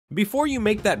Before you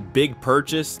make that big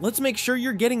purchase, let's make sure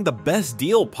you're getting the best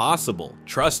deal possible.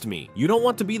 Trust me, you don't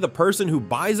want to be the person who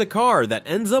buys a car that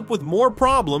ends up with more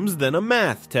problems than a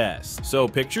math test. So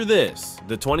picture this.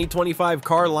 The 2025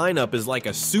 car lineup is like a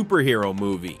superhero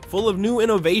movie, full of new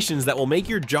innovations that will make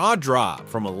your jaw drop.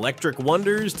 From electric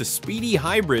wonders to speedy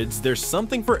hybrids, there's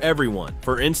something for everyone.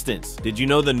 For instance, did you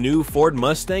know the new Ford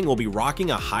Mustang will be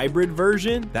rocking a hybrid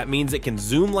version? That means it can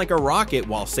zoom like a rocket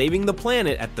while saving the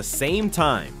planet at the same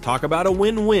time. Talk about a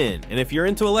win-win. And if you're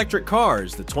into electric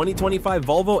cars, the 2025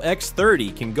 Volvo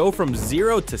EX30 can go from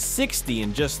 0 to 60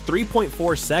 in just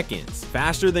 3.4 seconds,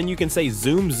 faster than you can say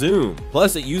zoom zoom.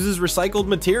 Plus, it uses recycled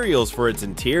materials for its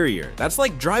interior. That's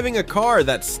like driving a car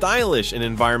that's stylish and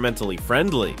environmentally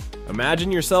friendly.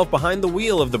 Imagine yourself behind the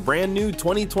wheel of the brand new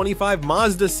 2025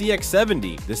 Mazda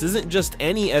CX-70. This isn't just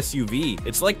any SUV,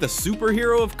 it's like the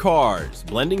superhero of cars,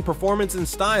 blending performance and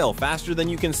style faster than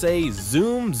you can say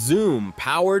zoom zoom.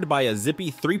 Powered by a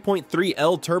zippy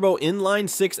 3.3L turbo inline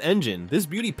 6 engine, this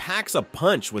beauty packs a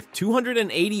punch with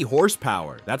 280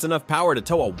 horsepower. That's enough power to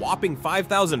tow a whopping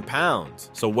 5,000 pounds.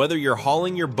 So whether you're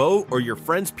hauling your boat or your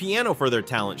friend's piano for their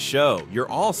talent show,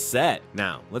 you're all set.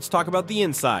 Now, let's talk about the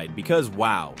inside, because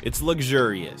wow, it's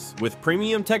luxurious, with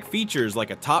premium tech features like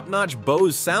a top-notch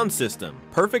Bose sound system,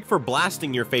 perfect for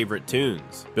blasting your favorite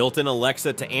tunes, built-in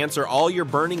Alexa to answer all your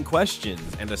burning questions,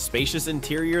 and a spacious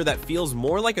interior that feels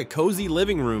more like a cozy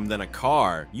living room than a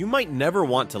car you might never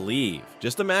want to leave.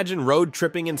 Just imagine road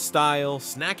tripping in style,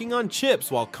 snacking on chips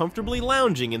while comfortably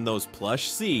lounging in those plush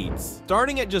seats.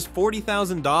 Starting at just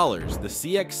 $40,000, the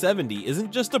CX-70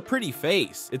 isn't just a pretty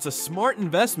face, it's a smart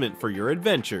investment for your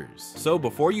adventures. So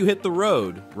before you hit the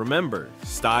road, remember,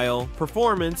 style,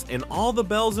 performance, and all the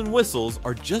bells and whistles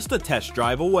are just a test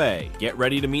drive away. Get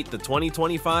ready to meet the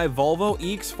 2025 Volvo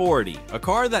EX40, a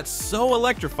car that's so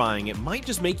electrifying it might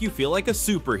just make you feel like a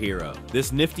superhero.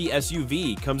 This nifty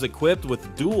SUV comes equipped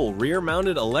with dual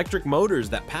rear-mounted electric motors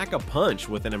that pack a punch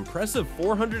with an impressive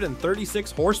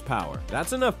 436 horsepower.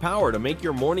 That's enough power to make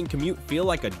your morning commute feel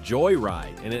like a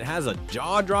joyride, and it has a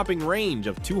jaw-dropping range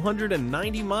of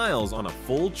 290 miles on a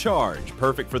full charge,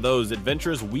 perfect for those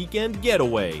adventurous weekend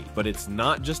getaway. But it's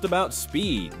not just about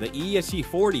speed. The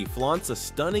EX40 flaunts a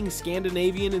stunning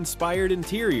Scandinavian-inspired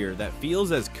interior that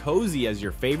feels as cozy as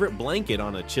your favorite blanket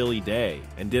on a chilly day.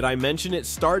 And did I mention it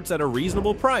starts at a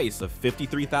reasonable price of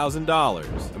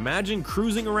 $53,000? Imagine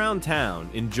cruising around town,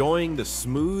 enjoying the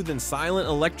smooth and silent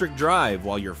electric drive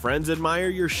while your friends admire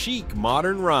your chic,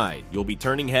 modern ride. You'll be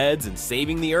turning heads and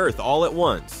saving the earth all at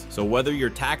once. So whether you're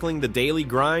tackling the daily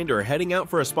grind or heading out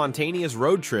for a spontaneous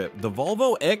road trip, the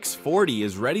Volvo EX40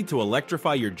 is ready to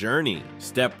electrify your journey.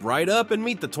 Step right up and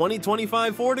meet the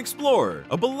 2025 Ford Explorer,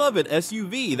 a beloved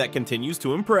SUV that continues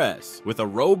to impress. With a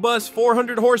robust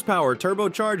 400 horsepower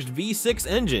turbocharged V6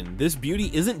 engine, this beauty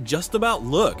isn't just about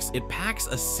looks, it packs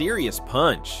a serious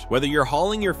punch. Whether you're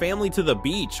hauling your family to the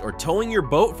beach or towing your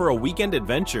boat for a weekend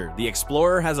adventure, the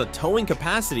Explorer has a towing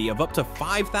capacity of up to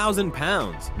 5,000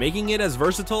 pounds, making it as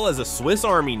versatile as a Swiss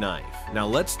Army knife. Now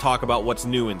let's talk about what's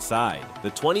new inside.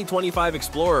 The 2025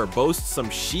 Explorer boasts some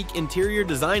chic interior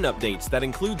design updates that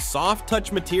include soft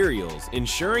touch materials,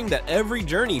 ensuring that every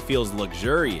journey feels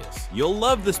luxurious. You'll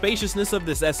love the spaciousness of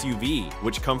this SUV,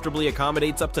 which comfortably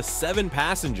accommodates up to 7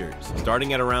 passengers.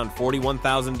 Starting at around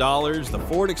 $41,000, the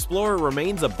Ford Explorer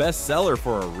remains a bestseller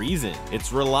for a reason.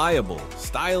 It's reliable,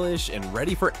 stylish, and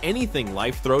ready for anything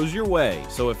life throws your way.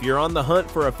 So if you're on the hunt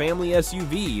for a family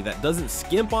SUV that doesn't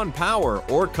skimp on power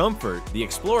or comfort, the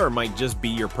Explorer might just be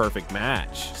your perfect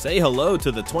match. Say hello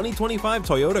to the 2025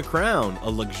 Toyota Crown, a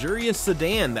luxurious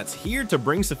sedan that's here to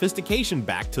bring sophistication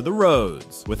back to the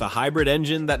roads. With a hybrid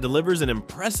engine that delivers an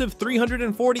impressive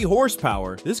 340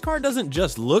 horsepower, this car doesn't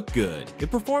just look good,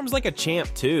 it performs like a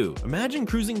champ too. Imagine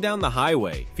cruising down the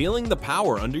highway, feeling the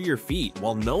power under your feet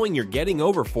while knowing you're getting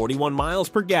over 41 miles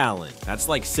per gallon. That's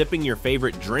like sipping your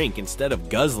favorite drink instead of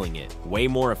guzzling it. Way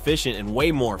more efficient and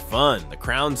way more fun. The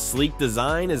Crown's sleek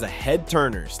design is a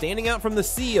head-turner, standing out from the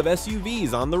sea of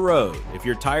SUVs on the road. If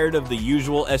you're tired of the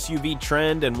usual SUV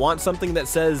trend and want something that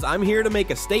says, "I'm here to make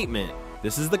a statement,"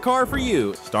 this is the car for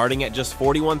you. Starting at just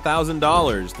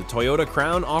 $41,000, the Toyota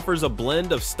Crown offers a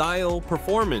blend of style,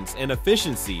 performance, and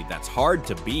efficiency that's hard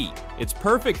to beat. It's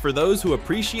perfect for those who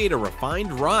appreciate a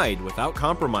refined ride without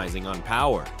compromising on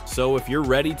power. So if you're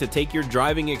ready to take your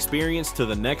driving experience to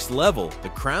the next level, the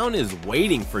Crown is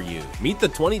waiting for you. Meet the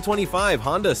 2025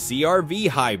 Honda CR-V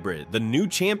Hybrid, the new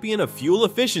champion of fuel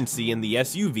efficiency in the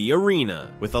SUV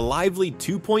arena. With a lively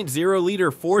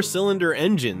 2.0-liter 4-cylinder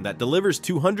engine that delivers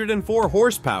 204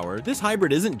 horsepower, this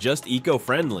hybrid isn't just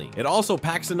eco-friendly, it also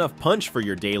packs enough punch for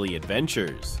your daily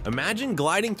adventures. Imagine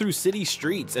gliding through city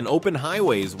streets and open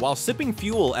highways while sipping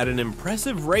fuel at an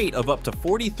impressive rate of up to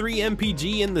 43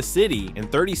 mpg in the city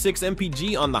and 36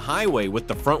 mpg on the highway with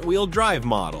the front-wheel drive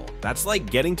model. That's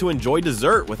like getting to enjoy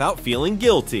dessert without feeling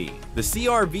guilty. The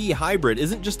CR-V Hybrid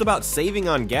isn't just about saving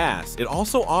on gas, it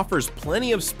also offers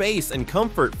plenty of space and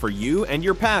comfort for you and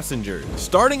your passengers.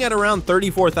 Starting at around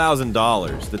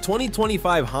 $34,000, the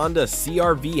 2025 Honda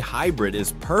CR-V Hybrid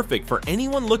is perfect for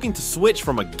anyone looking to switch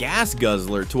from a gas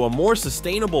guzzler to a more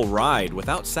sustainable ride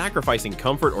without sacrificing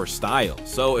comfort or style.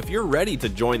 So if you're ready to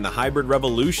join the hybrid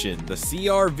revolution, the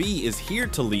CR-V is here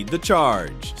to lead the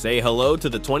charge. Say hello to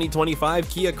the 2025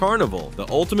 Kia Carnival, the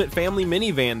ultimate family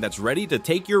minivan that's ready to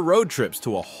take your road trips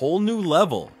to a whole new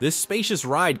level. This spacious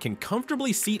ride can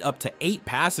comfortably seat up to 8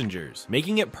 passengers,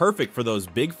 making it perfect for those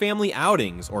big family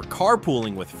outings or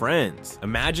carpooling with friends.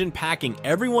 Imagine packing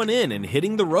everyone in and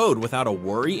hitting the road without a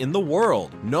worry in the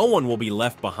world. No one will be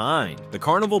left behind. The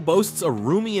Carnival boasts a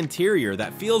roomy interior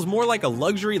that feels more like a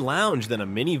luxury lounge than a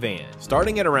minivan.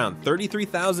 Starting at around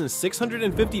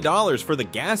 $33,650 for the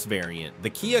gas variant, the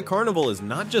Kia Carnival is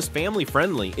not just family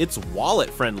friendly, it's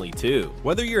wallet friendly too.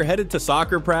 Whether you're headed to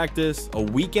soccer practice, a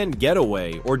weekend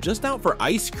getaway, or just out for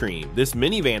ice cream, this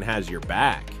minivan has your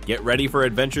back. Get ready for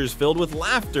adventures filled with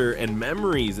laughter and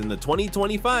memories in the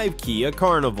 2025 Kia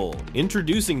Carnival.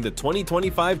 Introducing the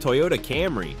 2025 Toyota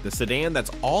Camry, the sedan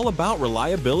that's all about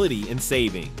reliability and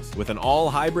savings. With an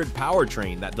all-hybrid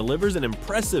powertrain that delivers an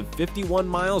impressive 51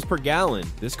 miles per gallon,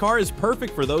 this car is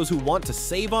perfect for those who want to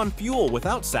save on fuel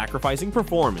without sacrificing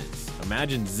performance.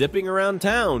 Imagine zipping around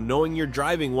town knowing you're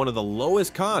driving one of the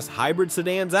lowest cost hybrid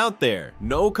sedans out there.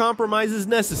 No compromises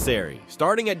necessary.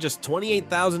 Starting at just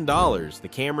 $28,000, the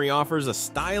Camry offers a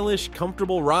stylish,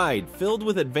 comfortable ride filled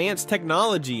with advanced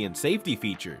technology and safety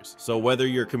features. So whether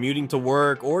you're commuting to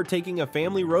work or taking a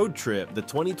family road trip, the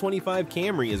 2025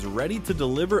 Camry is ready to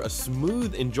deliver a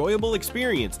smooth, enjoyable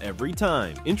experience every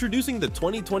time. Introducing the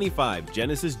 2025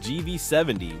 Genesis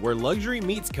GV70, where luxury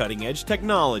meets cutting-edge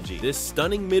technology. This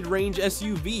stunning mid-range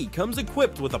SUV comes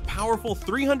equipped with a powerful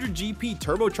 300 GP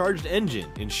turbocharged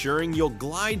engine, ensuring you'll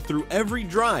glide through every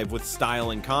drive with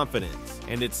style and confidence.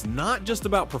 And it's not just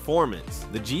about performance.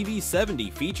 The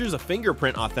GV70 features a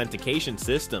fingerprint authentication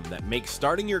system that makes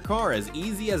starting your car as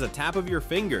easy as a tap of your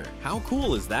finger. How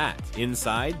cool is that?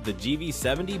 Inside, the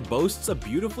GV70 boasts a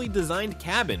beautifully designed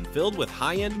cabin filled with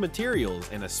high-end materials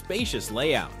and a spacious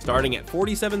layout. Starting at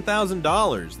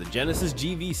 $47,000, the Genesis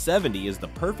GV70 is the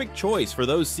perfect choice for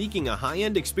those seeking a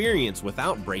high-end experience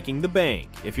without breaking the bank.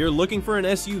 If you're looking for an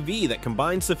SUV that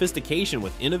combines sophistication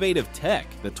with innovative tech,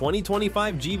 the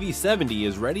 2025 GV70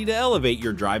 is ready to elevate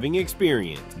your driving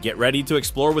experience. Get ready to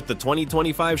explore with the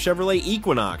 2025 Chevrolet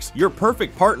Equinox, your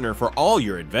perfect partner for all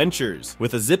your adventures.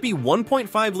 With a zippy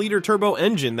 1.5-liter turbo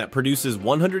engine that produces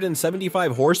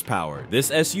 175 horsepower,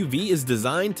 this SUV is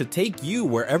designed to take you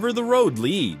wherever the road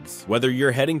leads. Whether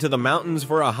you're heading to the mountains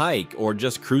for a hike or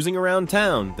just cruising around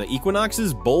town, the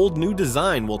Equinox's bold new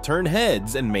design will turn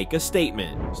heads and make a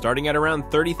statement. Starting at around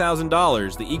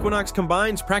 $30,000, the Equinox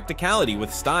combines practicality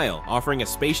with style, offering a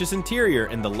spacious interior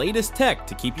and the latest tech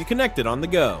to keep you connected on the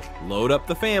go. Load up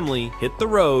the family, hit the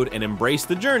road, and embrace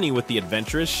the journey with the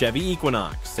adventurous Chevy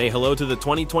Equinox. Say hello to the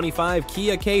 2025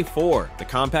 Kia K4, the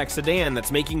compact sedan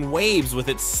that's making waves with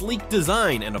its sleek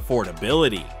design and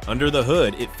affordability. Under the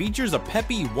hood, it features a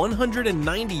peppy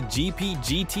 190 GP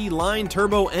GT line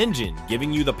turbo engine,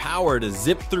 giving you the power to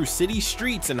zip through city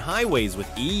streets and highways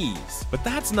with ease. But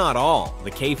that's not all.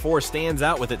 The K4 stands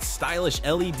out with its stylish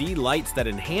LED lights that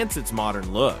enhance its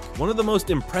modern look. One of the most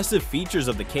impressive features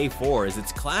of the K4 is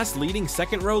its class-leading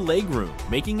second-row legroom,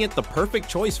 making it the perfect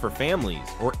choice for families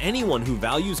or anyone who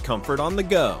values comfort on the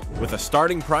go. With a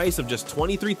starting price of just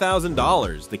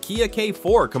 $23,000, the Kia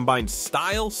K4 combines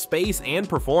style, space, and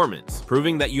performance,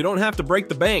 proving that you don't have to break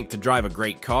the bank to drive a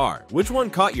great car. Which one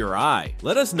caught your eye?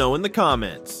 Let us know in the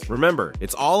comments. Remember,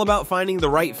 it's all about finding the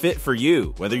right fit for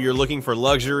you. Whether you're looking for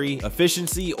luxury,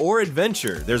 efficiency, or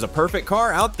adventure, there's a perfect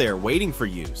car out there waiting for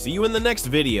you. See you in the next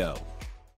video.